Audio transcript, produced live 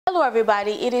Hello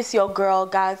everybody, it is your girl,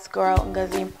 God's girl,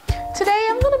 Ngozi. Today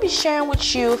I'm going to be sharing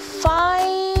with you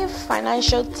 5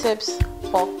 financial tips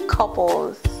for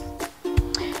couples.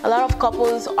 A lot of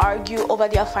couples argue over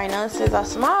their finances.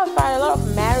 As a matter of fact, a lot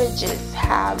of marriages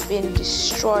have been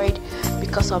destroyed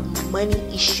because of money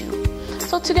issue.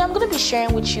 So today I'm going to be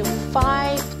sharing with you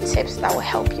 5 tips that will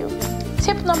help you.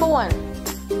 Tip number 1,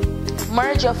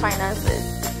 merge your finances.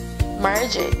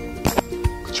 Merge it.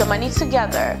 Put your money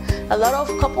together. A lot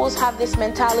of couples have this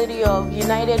mentality of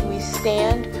united we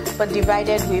stand, but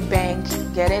divided we bank.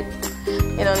 Get it?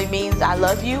 You know, it means I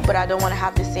love you, but I don't want to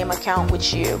have the same account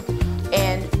with you.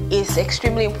 And it's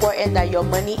extremely important that your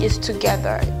money is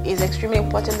together. It's extremely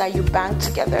important that you bank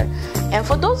together. And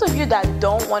for those of you that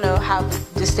don't want to have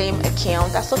the same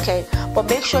account, that's okay. But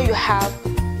make sure you have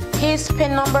his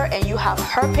PIN number and you have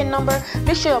her PIN number.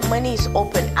 Make sure your money is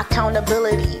open.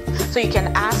 Accountability. So you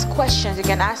can ask questions. You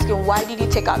can ask him, why did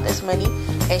you take out this money?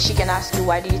 And she can ask you,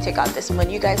 why did you take out this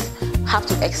money? You guys have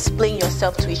to explain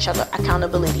yourself to each other.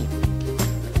 Accountability.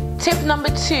 Tip number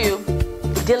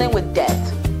 2, dealing with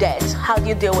debt. Debt. How do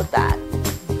you deal with that?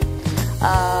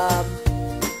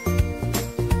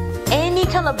 Any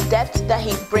kind of debt that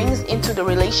he brings into the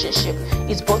relationship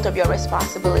is both of your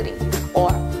responsibility, or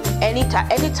any type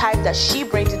that she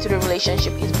brings into the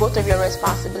relationship is both of your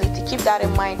responsibility. Keep that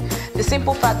in mind. The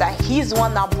simple fact that he's the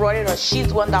one that brought it or she's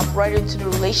the one that brought it into the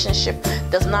relationship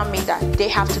does not mean that they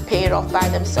have to pay it off by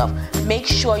themselves. Make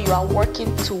sure you are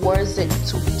working towards it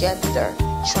together,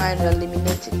 trying to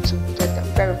eliminate it together.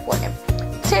 Very important.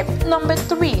 Tip number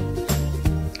 3,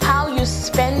 how you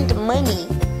spend money.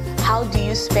 How do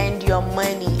you spend your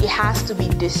money? It has to be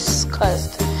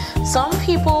discussed. Some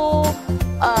people,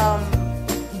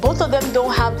 both of them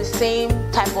don't have the same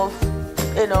type of,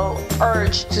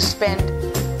 urge to spend.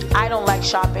 I don't like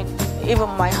shopping. Even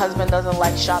my husband doesn't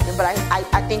like shopping, but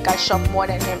I think I shop more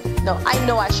than him. No, I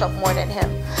know I shop more than him.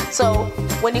 So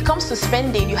when it comes to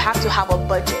spending, you have to have a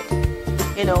budget.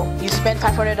 You spend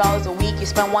 $500 a week, you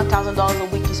spend $1,000 a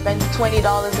week, you spend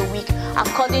 $20 a week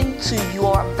according to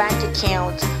your bank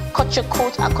account. Cut your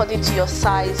coat according to your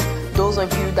size, those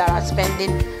of you that are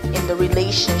spending in the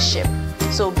relationship.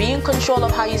 So be in control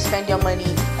of how you spend your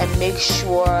money and make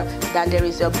sure that there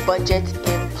is a budget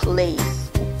in place.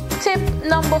 Tip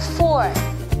number 4,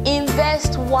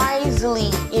 invest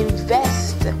wisely.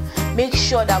 Invest. Make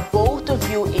sure that both of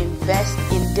you invest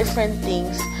in different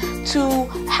things to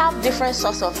have different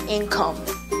sources of income.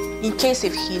 In case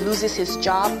if he loses his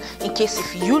job, in case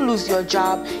if you lose your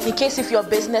job, in case if your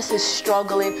business is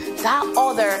struggling, that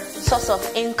other source of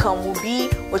income will be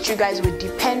what you guys will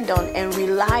depend on and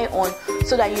rely on,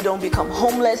 so that you don't become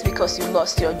homeless because you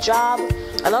lost your job.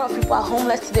 A lot of people are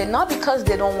homeless today, not because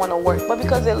they don't want to work, but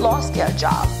because they lost their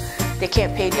job. They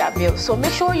can't pay their bills. So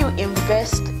make sure you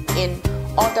invest in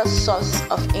other source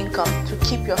of income to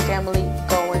keep your family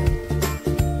going.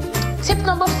 Tip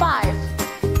number 5,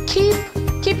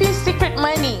 keeping secret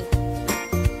money.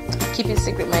 Keeping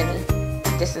secret money.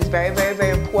 This is very, very,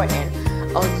 very important.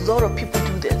 A lot of people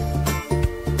do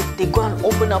this. They go and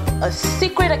open up a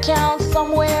secret account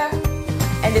somewhere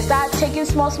and they start taking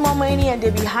small money and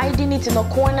they be hiding it in a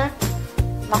corner.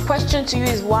 My question to you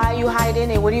is, why are you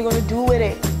hiding it? What are you going to do with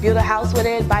it? Build a house with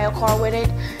it? Buy a car with it?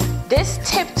 This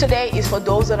tip today is for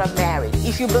those that are married.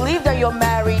 If you believe that you're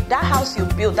married, that house you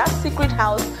build, that secret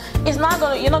house, you're not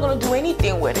gonna do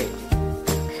anything with it.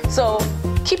 So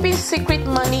keeping secret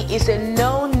money is a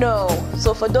no-no.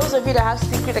 So for those of you that have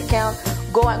secret account,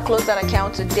 go and close that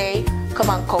account today. Come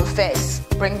and confess.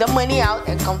 Bring the money out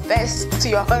and confess to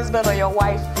your husband or your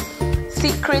wife.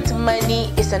 Secret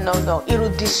money is a no-no. It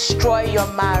will destroy your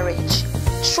marriage.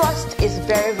 Trust is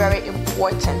very, very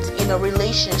important in a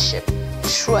relationship.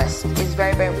 Trust is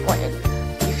very, very important.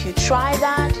 If you try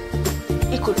that,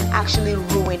 it could actually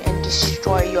ruin and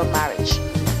destroy your marriage.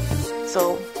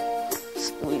 So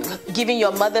giving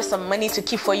your mother some money to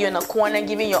keep for you in a corner,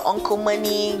 giving your uncle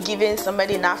money, giving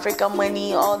somebody in Africa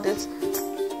money, all this,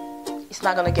 it's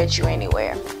not going to get you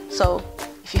anywhere. So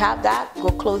if you have that, go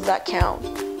close that account.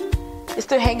 You're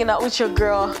still hanging out with your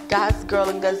girl, God's girl,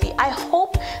 Ngozi. I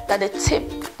hope that the tip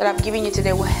that I've given you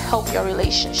today will help your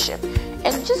relationship.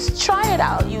 And just try it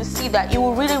out. You see that it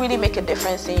will really, really make a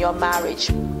difference in your marriage.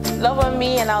 Love on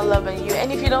me and I'll love on you.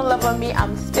 And if you don't love on me,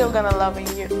 I'm still going to love on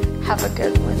you. Have a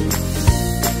good one.